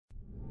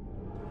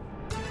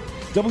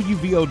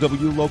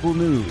WVOW Local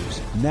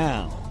News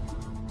now.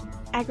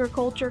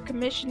 Agriculture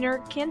Commissioner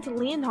Kent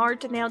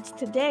Leonhardt announced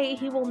today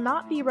he will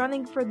not be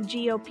running for the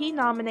GOP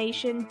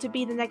nomination to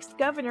be the next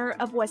governor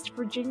of West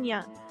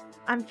Virginia.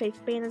 I'm Faith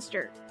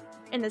Bannister.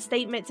 In a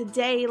statement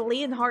today,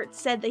 Leonhardt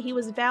said that he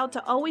was vowed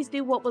to always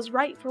do what was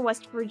right for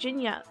West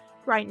Virginia.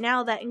 Right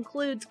now, that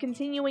includes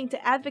continuing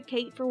to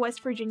advocate for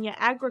West Virginia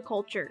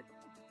agriculture.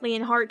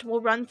 Leonhardt will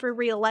run for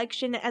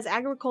re-election as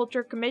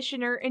Agriculture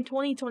Commissioner in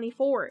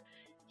 2024.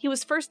 He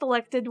was first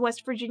elected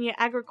West Virginia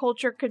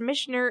Agriculture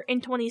Commissioner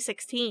in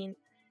 2016.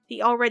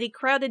 The already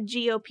crowded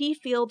GOP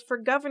field for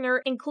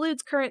governor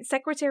includes current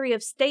Secretary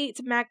of State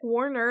Mac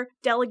Warner,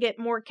 Delegate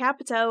Moore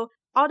Capito,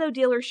 auto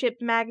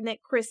dealership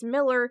magnate Chris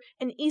Miller,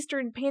 and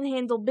Eastern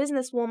Panhandle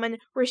businesswoman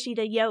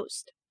Rashida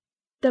Yost.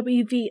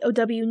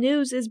 WVOW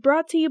News is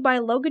brought to you by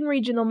Logan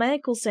Regional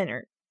Medical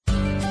Center.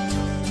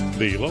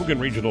 The Logan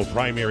Regional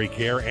Primary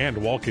Care and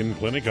Walk-In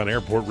Clinic on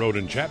Airport Road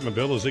in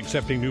Chapmanville is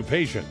accepting new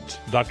patients.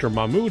 Dr.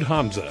 Mahmoud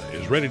Hamza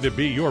is ready to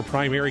be your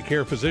primary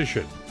care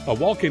physician. A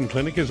walk-in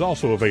clinic is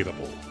also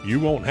available.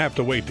 You won't have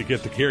to wait to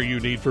get the care you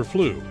need for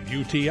flu,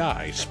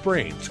 UTI,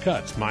 sprains,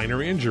 cuts,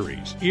 minor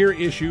injuries, ear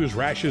issues,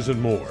 rashes,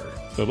 and more.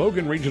 The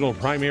Logan Regional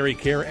Primary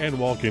Care and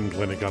Walk-In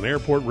Clinic on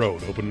Airport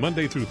Road, open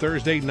Monday through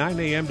Thursday, 9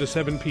 a.m. to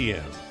 7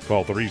 p.m.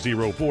 Call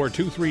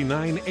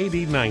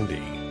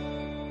 304-239-8090.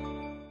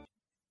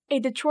 A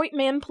Detroit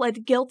man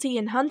pled guilty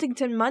in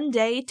Huntington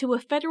Monday to a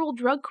federal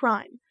drug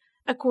crime.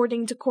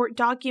 According to court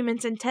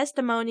documents and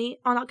testimony,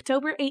 on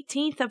October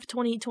 18th of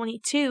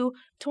 2022,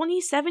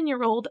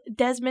 27-year-old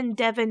Desmond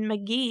Devin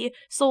McGee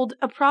sold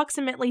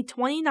approximately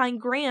 29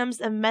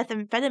 grams of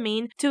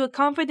methamphetamine to a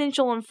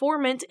confidential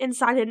informant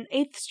inside an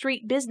 8th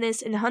Street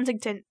business in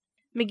Huntington.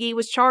 McGee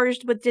was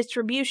charged with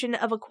distribution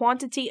of a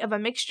quantity of a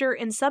mixture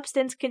and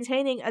substance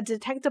containing a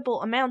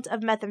detectable amount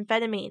of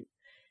methamphetamine.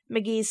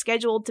 McGee is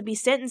scheduled to be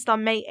sentenced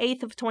on May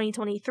 8th of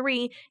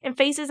 2023 and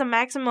faces a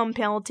maximum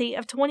penalty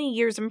of 20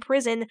 years in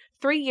prison,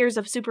 3 years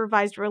of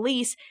supervised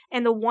release,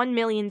 and a $1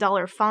 million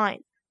fine.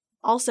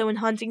 Also in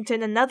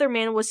Huntington, another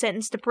man was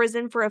sentenced to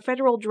prison for a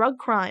federal drug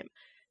crime.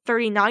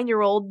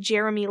 39-year-old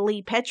Jeremy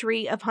Lee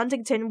Petrie of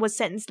Huntington was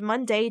sentenced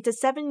Monday to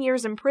 7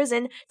 years in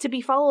prison to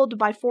be followed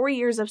by 4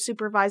 years of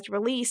supervised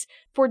release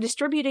for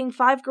distributing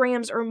 5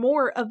 grams or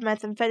more of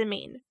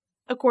methamphetamine.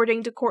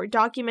 According to court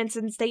documents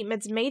and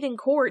statements made in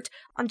court,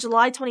 on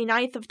July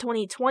 29th of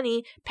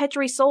 2020,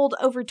 Petrie sold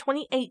over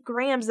 28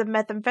 grams of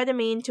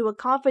methamphetamine to a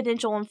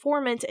confidential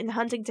informant in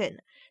Huntington.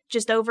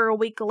 Just over a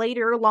week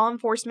later, law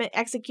enforcement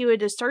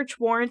executed a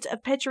search warrant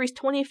of Petrie's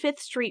 25th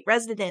Street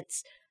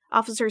residence.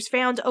 Officers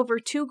found over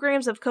 2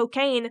 grams of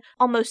cocaine,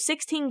 almost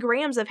 16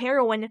 grams of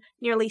heroin,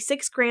 nearly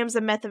 6 grams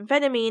of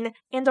methamphetamine,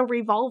 and a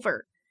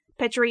revolver.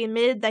 Petrie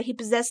admitted that he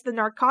possessed the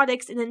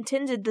narcotics and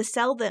intended to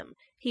sell them.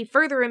 He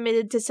further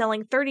admitted to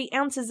selling 30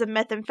 ounces of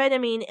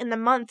methamphetamine in the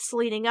months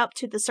leading up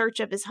to the search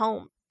of his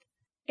home.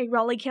 A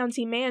Raleigh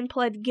County man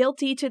pled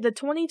guilty to the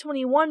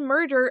 2021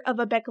 murder of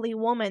a Beckley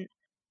woman.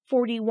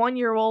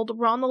 41-year-old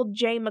Ronald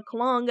J.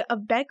 McClung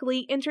of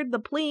Beckley entered the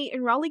plea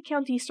in Raleigh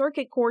County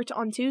Circuit Court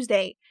on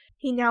Tuesday.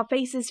 He now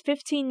faces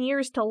 15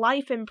 years to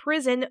life in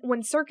prison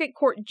when Circuit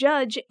Court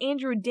Judge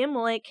Andrew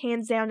Dimlick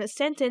hands down a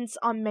sentence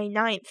on May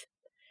 9th.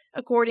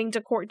 According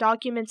to court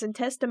documents and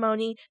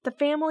testimony, the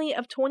family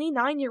of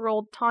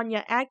 29-year-old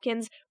Tanya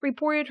Atkins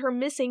reported her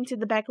missing to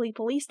the Beckley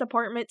Police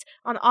Department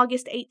on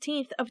August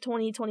 18th of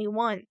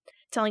 2021,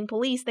 telling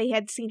police they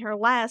had seen her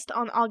last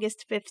on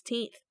August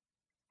 15th.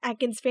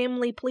 Atkins'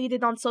 family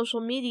pleaded on social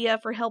media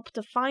for help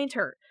to find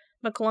her.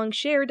 McClung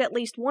shared at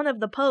least one of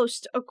the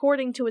posts,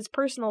 according to his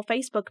personal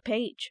Facebook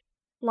page.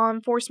 Law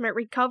enforcement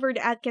recovered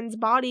Atkins'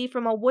 body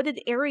from a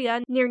wooded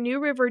area near New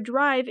River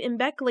Drive in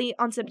Beckley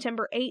on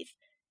September 8th.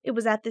 It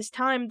was at this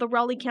time the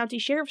Raleigh County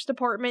Sheriff's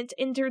Department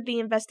entered the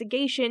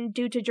investigation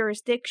due to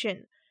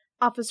jurisdiction.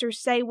 Officers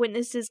say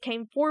witnesses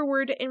came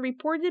forward and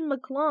reported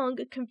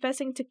McClung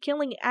confessing to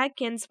killing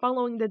Atkins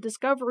following the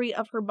discovery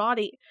of her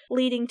body,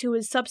 leading to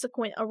his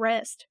subsequent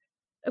arrest.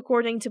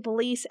 According to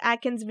police,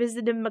 Atkins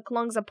visited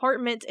McClung's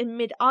apartment in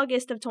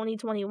mid-August of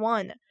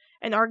 2021.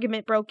 An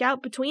argument broke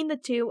out between the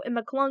two and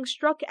McClung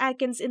struck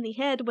Atkins in the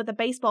head with a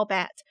baseball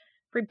bat.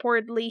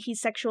 Reportedly, he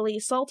sexually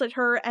assaulted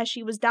her as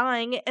she was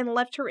dying and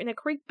left her in a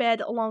creek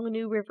bed along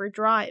New River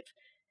Drive.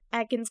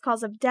 Atkins'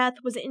 cause of death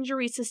was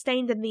injuries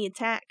sustained in the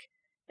attack.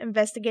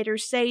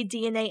 Investigators say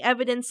DNA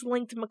evidence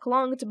linked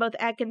McClung to both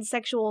Atkins'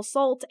 sexual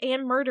assault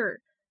and murder.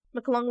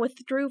 McClung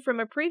withdrew from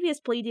a previous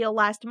plea deal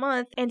last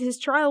month, and his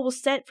trial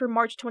was set for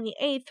March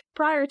 28th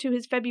prior to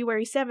his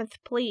February 7th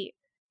plea.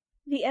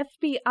 The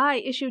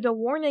FBI issued a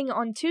warning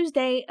on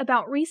Tuesday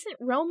about recent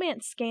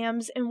romance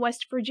scams in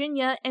West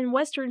Virginia and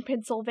western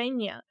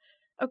Pennsylvania.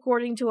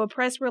 According to a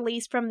press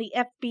release from the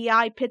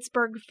FBI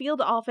Pittsburgh field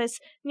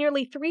office,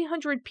 nearly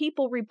 300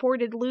 people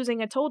reported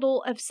losing a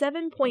total of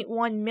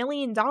 $7.1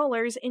 million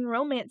in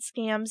romance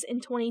scams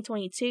in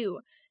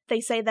 2022.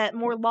 They say that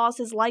more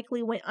losses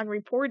likely went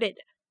unreported.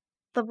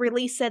 The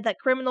release said that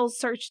criminals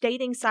searched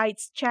dating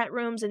sites, chat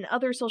rooms, and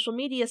other social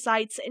media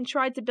sites and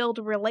tried to build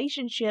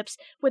relationships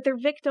with their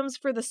victims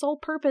for the sole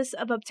purpose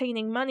of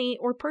obtaining money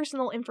or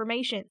personal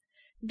information.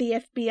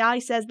 The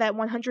FBI says that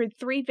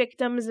 103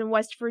 victims in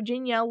West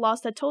Virginia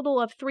lost a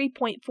total of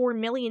 $3.4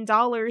 million in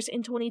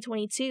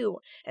 2022,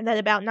 and that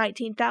about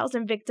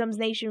 19,000 victims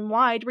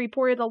nationwide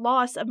reported a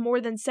loss of more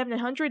than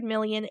 $700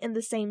 million in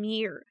the same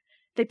year.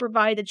 They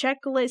provide a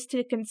checklist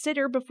to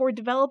consider before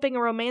developing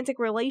a romantic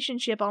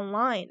relationship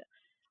online.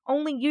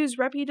 Only use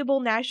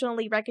reputable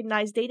nationally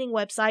recognized dating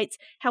websites,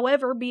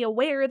 however, be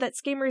aware that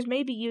scammers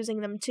may be using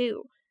them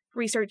too.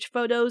 Research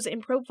photos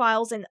and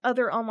profiles in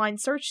other online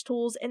search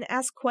tools and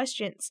ask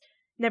questions.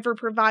 Never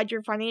provide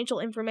your financial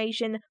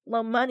information,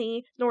 loan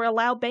money, nor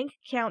allow bank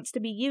accounts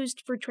to be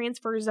used for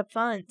transfers of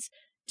funds.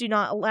 Do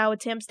not allow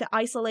attempts to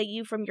isolate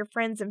you from your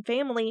friends and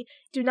family.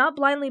 Do not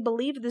blindly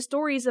believe the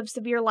stories of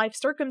severe life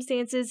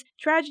circumstances,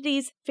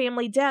 tragedies,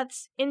 family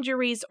deaths,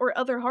 injuries, or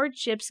other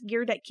hardships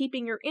geared at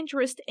keeping your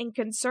interest and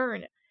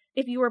concern.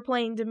 If you are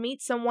planning to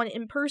meet someone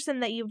in person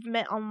that you've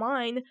met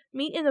online,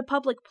 meet in a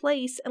public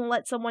place and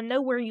let someone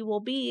know where you will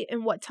be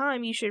and what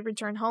time you should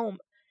return home.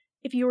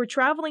 If you are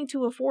traveling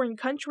to a foreign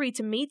country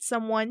to meet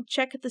someone,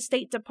 check the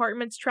State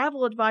Department's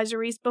travel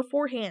advisories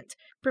beforehand.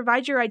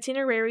 Provide your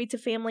itinerary to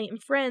family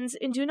and friends,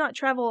 and do not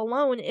travel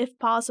alone if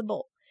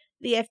possible.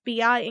 The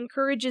FBI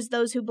encourages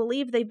those who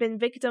believe they've been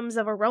victims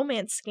of a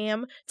romance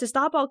scam to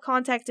stop all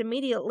contact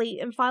immediately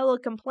and file a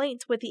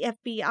complaint with the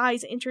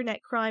FBI's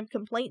Internet Crime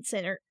Complaint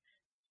Center.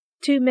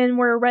 2 men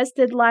were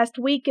arrested last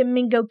week in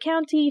Mingo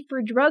County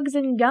for drugs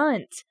and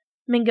guns.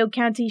 Mingo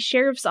County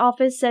Sheriff's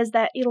Office says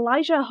that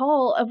Elijah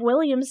Hall of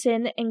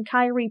Williamson and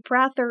Kyrie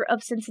Prather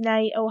of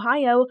Cincinnati,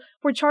 Ohio,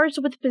 were charged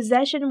with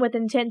possession with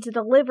intent to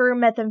deliver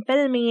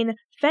methamphetamine,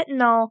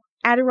 fentanyl,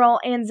 Adderall,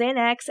 and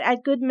Xanax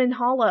at Goodman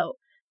Hollow.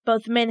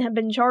 Both men have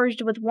been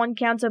charged with 1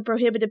 count of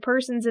prohibited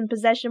persons in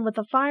possession with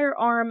a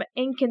firearm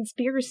and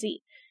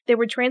conspiracy. They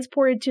were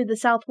transported to the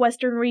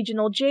Southwestern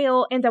Regional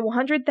Jail, and a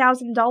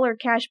 $100,000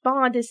 cash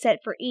bond is set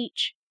for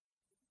each.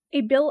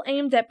 A bill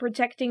aimed at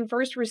protecting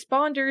first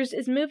responders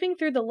is moving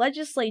through the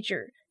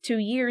legislature 2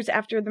 years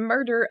after the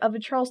murder of a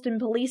Charleston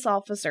police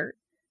officer.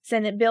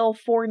 Senate Bill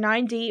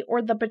 490,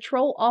 or the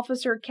Patrol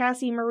Officer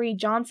Cassie Marie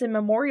Johnson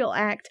Memorial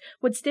Act,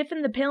 would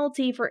stiffen the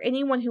penalty for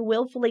anyone who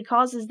willfully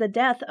causes the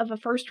death of a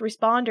first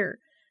responder.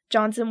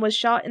 Johnson was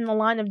shot in the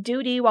line of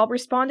duty while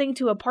responding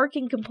to a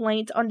parking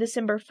complaint on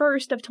December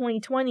 1st of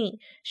 2020.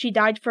 She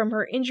died from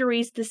her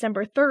injuries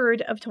December 3rd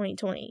of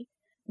 2020.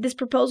 This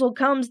proposal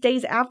comes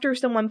days after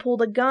someone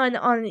pulled a gun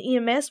on an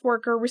EMS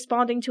worker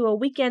responding to a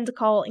weekend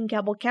call in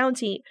Cabell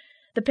County.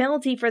 The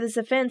penalty for this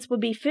offense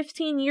would be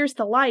 15 years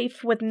to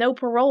life with no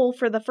parole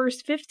for the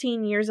first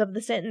 15 years of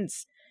the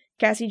sentence.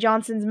 Cassie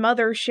Johnson's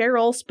mother,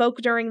 Cheryl, spoke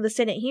during the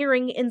Senate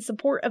hearing in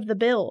support of the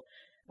bill.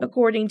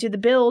 According to the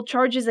bill,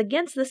 charges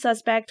against the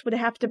suspect would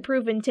have to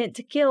prove intent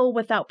to kill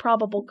without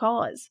probable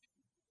cause.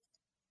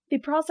 The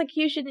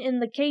prosecution in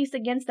the case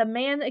against a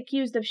man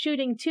accused of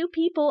shooting 2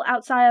 people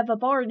outside of a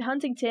bar in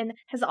Huntington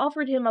has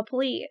offered him a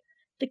plea.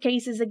 The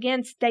case is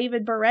against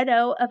David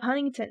Barreto of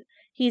Huntington.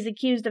 He is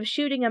accused of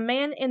shooting a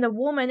man and a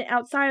woman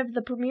outside of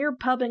the Premier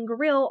Pub and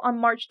Grill on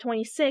March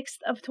 26th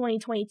of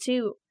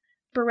 2022.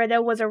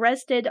 Barreto was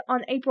arrested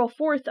on April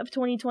 4th of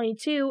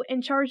 2022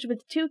 and charged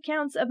with 2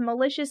 counts of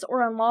malicious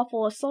or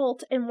unlawful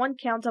assault and 1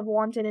 count of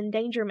wanton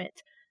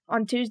endangerment.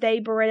 On Tuesday,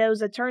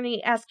 Barreto's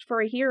attorney asked for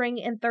a hearing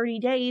in 30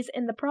 days,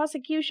 and the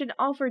prosecution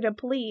offered a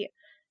plea.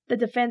 The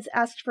defense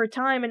asked for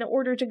time in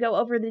order to go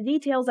over the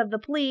details of the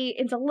plea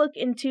and to look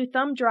into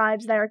thumb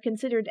drives that are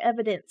considered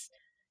evidence.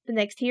 The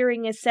next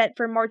hearing is set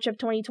for March of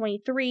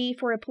 2023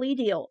 for a plea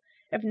deal.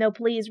 If no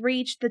plea is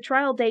reached, the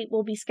trial date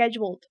will be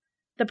scheduled.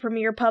 The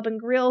Premier Pub and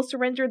Grill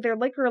surrendered their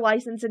liquor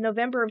license in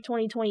November of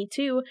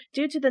 2022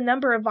 due to the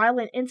number of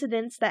violent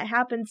incidents that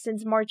happened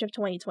since March of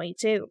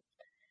 2022.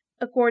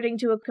 According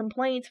to a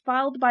complaint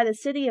filed by the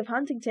city of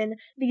Huntington,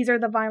 these are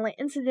the violent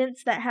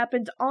incidents that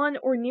happened on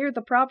or near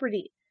the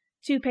property.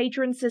 2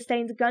 patrons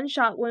sustained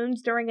gunshot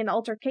wounds during an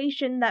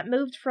altercation that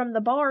moved from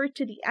the bar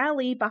to the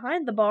alley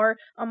behind the bar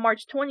on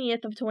March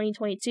 20th of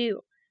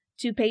 2022.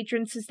 2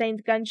 patrons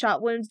sustained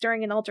gunshot wounds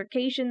during an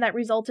altercation that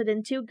resulted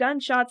in 2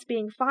 gunshots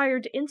being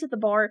fired into the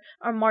bar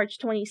on March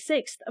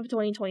 26th of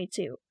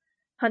 2022.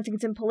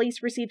 Huntington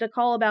police received a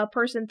call about a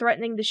person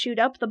threatening to shoot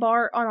up the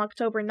bar on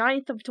October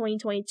 9th of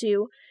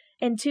 2022.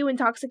 And 2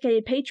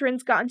 intoxicated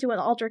patrons got into an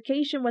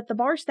altercation with the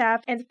bar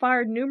staff and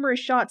fired numerous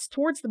shots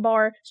towards the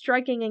bar,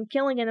 striking and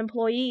killing an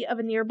employee of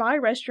a nearby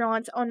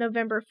restaurant on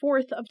November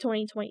 4th of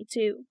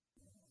 2022.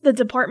 The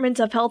Department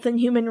of Health and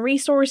Human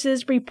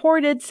Resources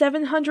reported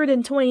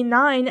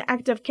 729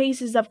 active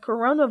cases of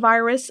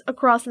coronavirus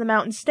across the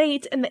Mountain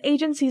State in the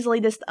agency's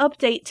latest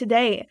update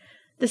today.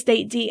 The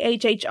state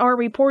DHHR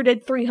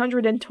reported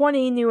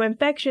 320 new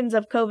infections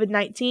of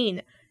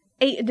COVID-19.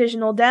 8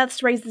 additional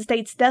deaths raised the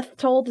state's death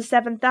toll to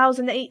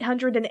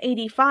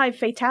 7,885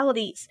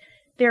 fatalities.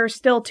 There are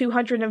still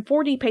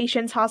 240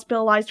 patients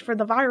hospitalized for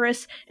the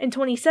virus, and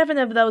 27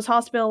 of those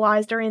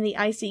hospitalized are in the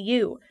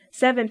ICU.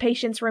 7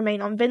 patients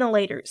remain on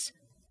ventilators.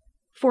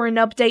 For an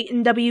update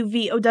in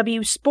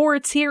WVOW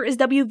sports, here is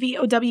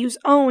WVOW's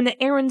own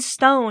Aaron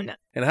Stone.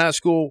 In high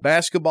school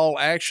basketball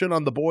action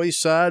on the boys'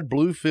 side,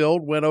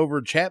 Bluefield went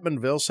over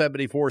Chapmanville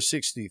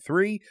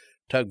 74-63.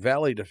 Tug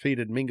Valley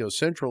defeated Mingo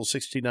Central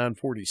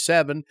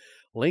 69-47.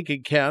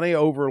 Lincoln County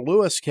over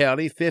Lewis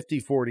County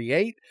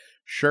 50-48.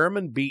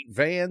 Sherman beat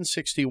Van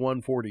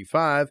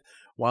 61-45.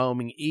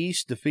 Wyoming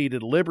East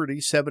defeated Liberty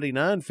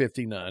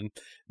 79-59.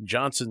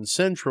 Johnson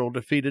Central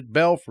defeated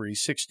Belfry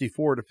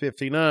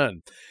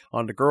 64-59.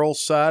 On the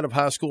girls' side of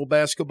high school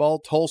basketball,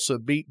 Tulsa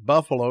beat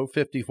Buffalo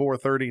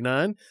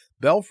 54-39.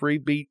 Belfry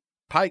beat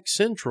Pike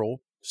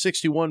Central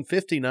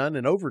 61-59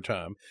 in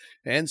overtime.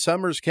 And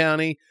Summers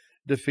County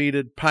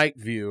defeated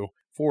Pikeview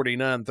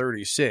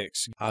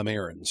 49-36. I'm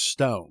Aaron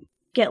Stone.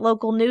 Get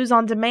local news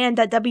on demand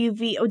at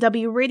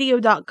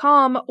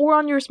WVOWradio.com or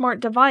on your smart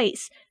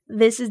device.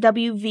 This is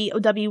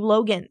WVOW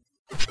Logan.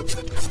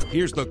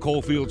 Here's the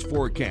Coalfields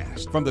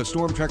forecast from the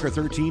Storm Tracker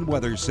 13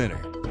 Weather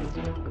Center.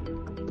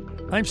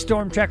 I'm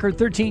Storm Tracker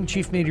 13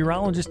 Chief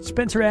Meteorologist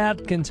Spencer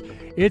Atkins.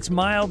 It's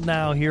mild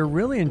now here,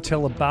 really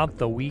until about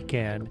the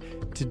weekend.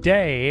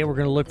 Today, we're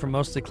going to look for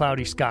mostly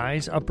cloudy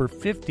skies, upper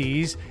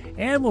 50s,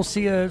 and we'll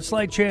see a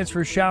slight chance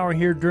for a shower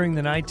here during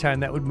the nighttime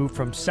that would move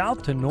from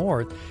south to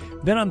north.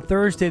 Then on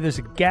Thursday, there's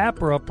a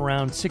gap. We're up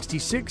around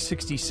 66,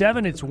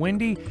 67. It's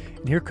windy,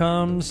 and here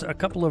comes a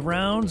couple of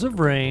rounds of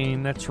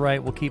rain. That's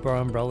right, we'll keep our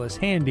umbrellas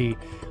handy.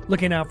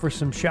 Looking out for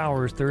some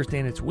showers Thursday,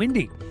 and it's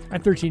windy.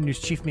 I'm 13 News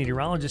Chief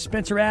Meteorologist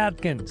Spencer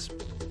Atkins.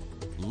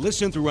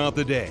 Listen throughout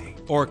the day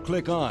or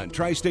click on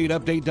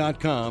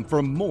tristateupdate.com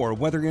for more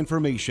weather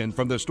information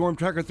from the Storm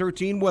Tracker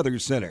 13 Weather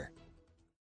Center.